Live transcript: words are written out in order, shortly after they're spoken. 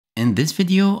In this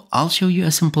video, I'll show you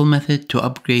a simple method to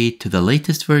upgrade to the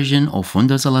latest version of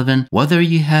Windows 11, whether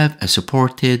you have a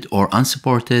supported or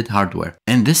unsupported hardware.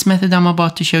 In this method I'm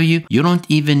about to show you, you don't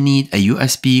even need a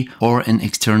USB or an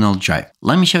external drive.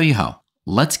 Let me show you how.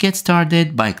 Let's get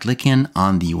started by clicking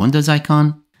on the Windows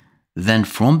icon. Then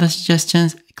from the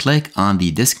suggestions, click on the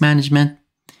disk management.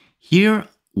 Here,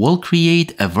 we'll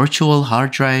create a virtual hard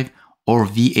drive or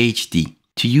VHD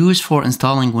to use for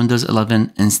installing Windows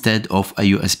 11 instead of a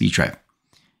USB drive.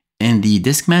 In the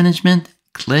disk management,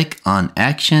 click on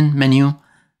Action menu,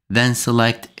 then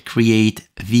select Create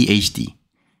VHD.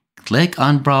 Click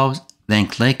on Browse, then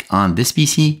click on this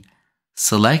PC,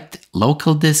 select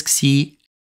Local Disk C,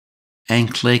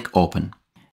 and click Open.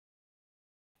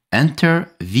 Enter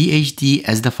VHD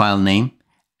as the file name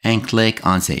and click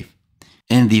on Save.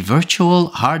 In the virtual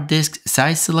hard disk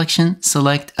size selection,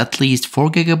 select at least 4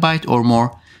 GB or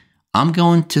more. I'm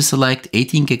going to select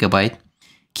 18 GB.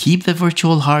 Keep the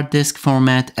virtual hard disk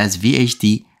format as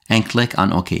VHD and click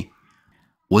on OK.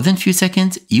 Within a few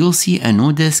seconds, you'll see a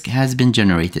new disk has been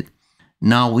generated.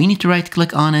 Now we need to right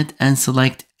click on it and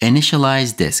select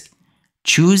Initialize Disk.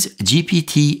 Choose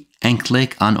GPT and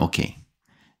click on OK.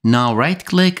 Now right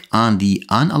click on the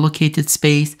unallocated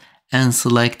space and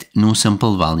select New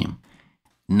Simple Volume.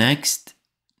 Next,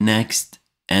 next,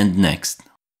 and next.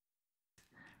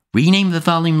 Rename the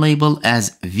volume label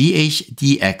as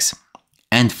VHDX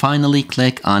and finally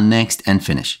click on Next and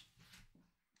Finish.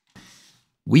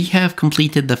 We have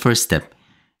completed the first step.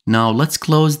 Now let's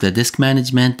close the disk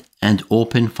management and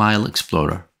open File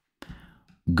Explorer.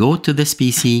 Go to this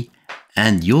PC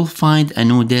and you'll find a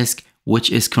new disk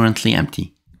which is currently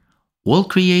empty. We'll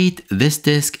create this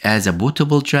disk as a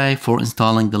bootable drive for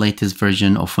installing the latest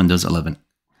version of Windows 11.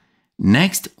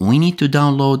 Next, we need to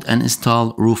download and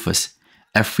install Rufus,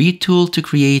 a free tool to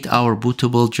create our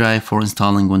bootable drive for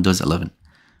installing Windows 11.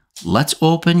 Let's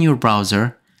open your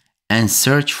browser and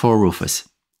search for Rufus.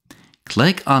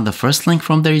 Click on the first link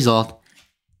from the result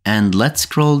and let's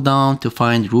scroll down to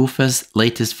find Rufus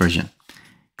latest version.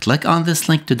 Click on this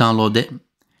link to download it.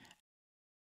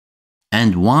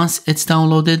 And once it's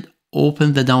downloaded,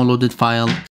 open the downloaded file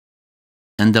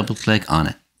and double click on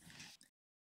it.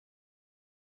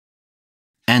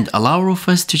 And allow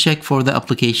Rufus to check for the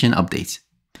application updates.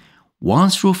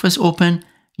 Once Rufus open,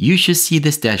 you should see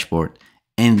this dashboard.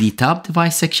 In the top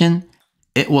device section,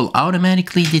 it will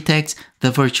automatically detect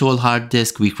the virtual hard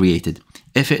disk we created.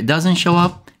 If it doesn't show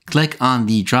up, click on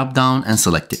the drop down and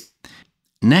select it.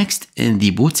 Next, in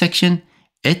the boot section,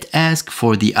 it asks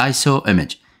for the ISO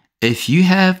image. If you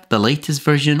have the latest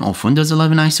version of Windows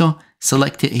 11 ISO,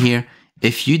 select it here.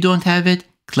 If you don't have it,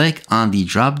 click on the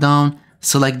drop down,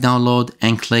 select download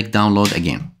and click download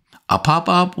again. A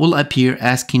pop-up will appear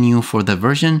asking you for the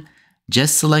version.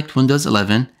 Just select Windows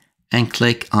 11 and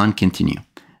click on continue.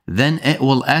 Then it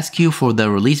will ask you for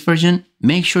the release version.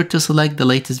 Make sure to select the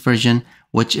latest version,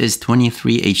 which is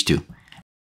 23H2.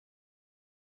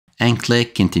 And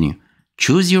click continue.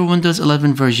 Choose your Windows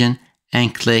 11 version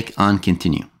and click on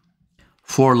continue.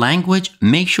 For language,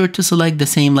 make sure to select the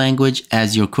same language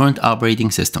as your current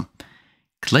operating system.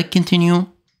 Click continue.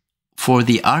 For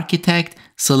the architect,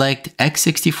 select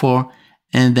x64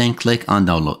 and then click on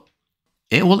download.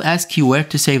 It will ask you where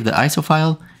to save the ISO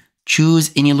file.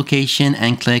 Choose any location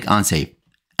and click on save.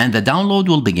 And the download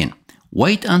will begin.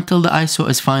 Wait until the ISO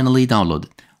is finally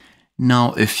downloaded.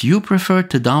 Now, if you prefer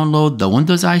to download the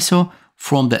Windows ISO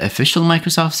from the official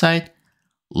Microsoft site,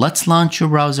 let's launch your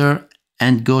browser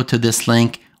and go to this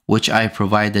link which I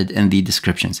provided in the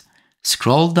descriptions.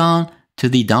 Scroll down to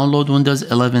the download Windows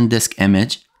 11 disk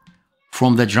image.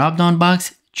 From the drop-down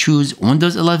box, choose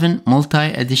Windows 11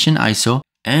 Multi-Edition ISO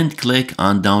and click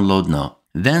on Download Now.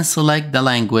 Then select the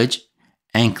language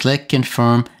and click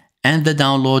Confirm and the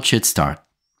download should start.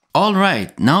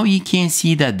 Alright, now you can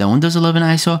see that the Windows 11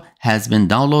 ISO has been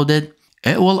downloaded.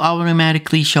 It will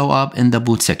automatically show up in the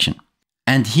boot section.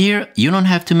 And here, you don't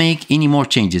have to make any more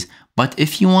changes. But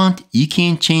if you want, you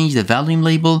can change the volume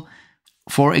label,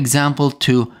 for example,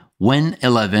 to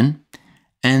Win11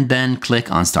 and then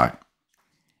click on Start.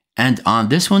 And on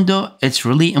this window, it's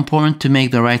really important to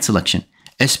make the right selection,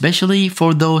 especially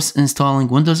for those installing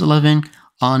Windows 11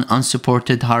 on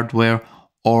unsupported hardware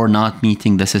or not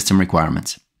meeting the system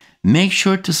requirements. Make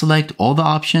sure to select all the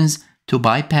options to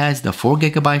bypass the 4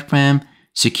 GB RAM,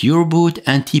 secure boot,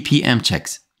 and TPM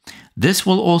checks. This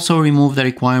will also remove the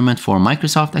requirement for a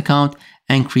Microsoft account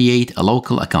and create a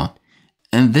local account.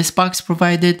 In this box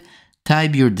provided,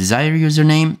 type your desired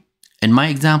username. In my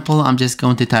example, I'm just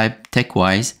going to type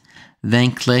TechWise,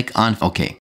 then click on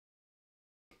OK.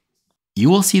 You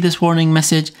will see this warning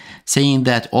message saying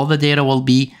that all the data will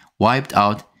be wiped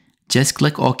out. just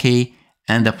click OK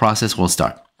and the process will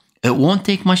start. It won't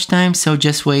take much time, so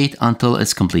just wait until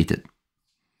it's completed.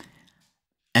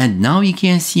 And now you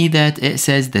can see that it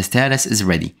says the status is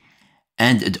ready.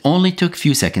 And it only took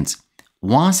few seconds.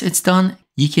 Once it's done,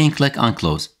 you can click on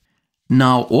close.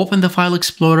 Now open the File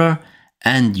Explorer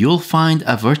and you'll find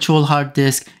a virtual hard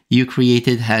disk you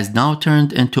created has now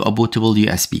turned into a bootable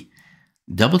USB.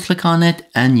 Double click on it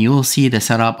and you'll see the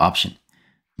setup option.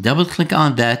 Double click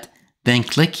on that, then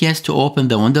click yes to open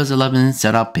the Windows 11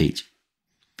 setup page.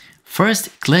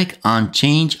 First, click on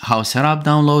Change How Setup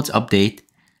Downloads Update,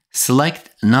 select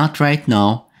Not Right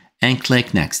Now, and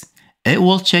click Next. It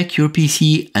will check your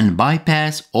PC and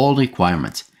bypass all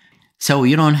requirements, so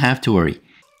you don't have to worry.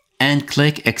 And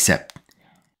click Accept.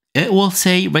 It will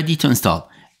say Ready to Install,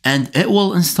 and it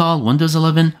will install Windows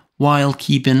 11 while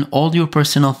keeping all your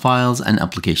personal files and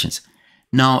applications.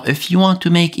 Now, if you want to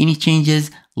make any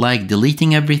changes like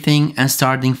deleting everything and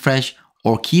starting fresh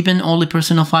or keeping only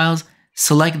personal files,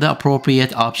 select the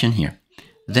appropriate option here.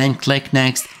 Then click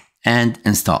Next and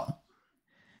Install.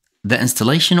 The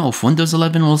installation of Windows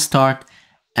 11 will start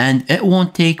and it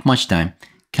won't take much time.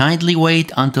 Kindly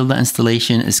wait until the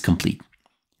installation is complete.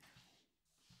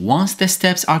 Once the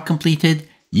steps are completed,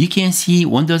 you can see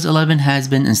Windows 11 has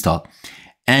been installed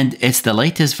and it's the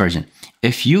latest version.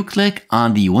 If you click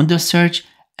on the Windows search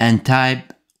and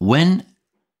type WinVER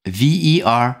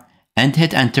and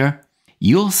hit enter,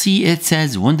 you'll see it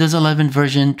says Windows 11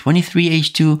 version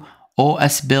 23H2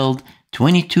 OS build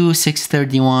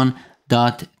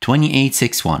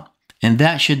 22631.2861, and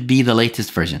that should be the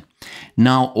latest version.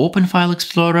 Now open File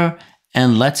Explorer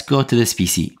and let's go to this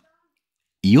PC.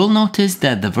 You'll notice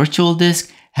that the virtual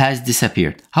disk has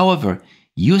disappeared. However,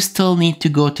 you still need to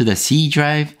go to the C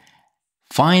drive,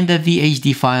 find the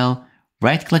VHD file,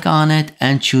 right click on it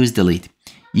and choose delete.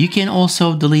 You can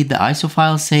also delete the ISO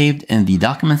file saved in the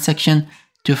document section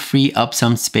to free up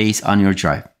some space on your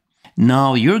drive.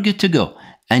 Now you're good to go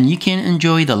and you can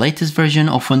enjoy the latest version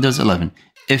of Windows 11.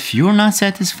 If you're not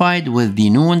satisfied with the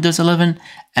new Windows 11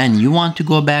 and you want to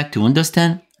go back to Windows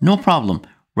 10, no problem.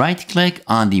 Right click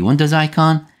on the Windows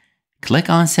icon, click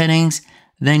on Settings,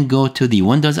 then go to the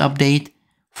Windows Update.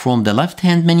 From the left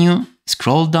hand menu,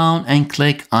 scroll down and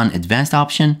click on Advanced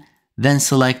option, then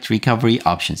select Recovery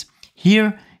Options.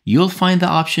 Here, you'll find the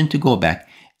option to go back.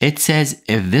 It says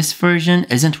if this version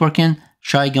isn't working,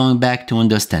 try going back to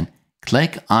Windows 10.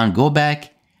 Click on Go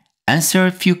Back, answer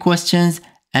a few questions,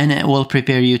 and it will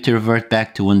prepare you to revert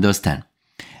back to Windows 10.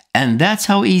 And that's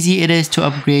how easy it is to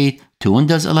upgrade to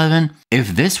Windows 11.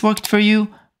 If this worked for you,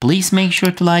 please make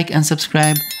sure to like and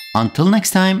subscribe. Until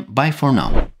next time, bye for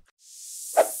now.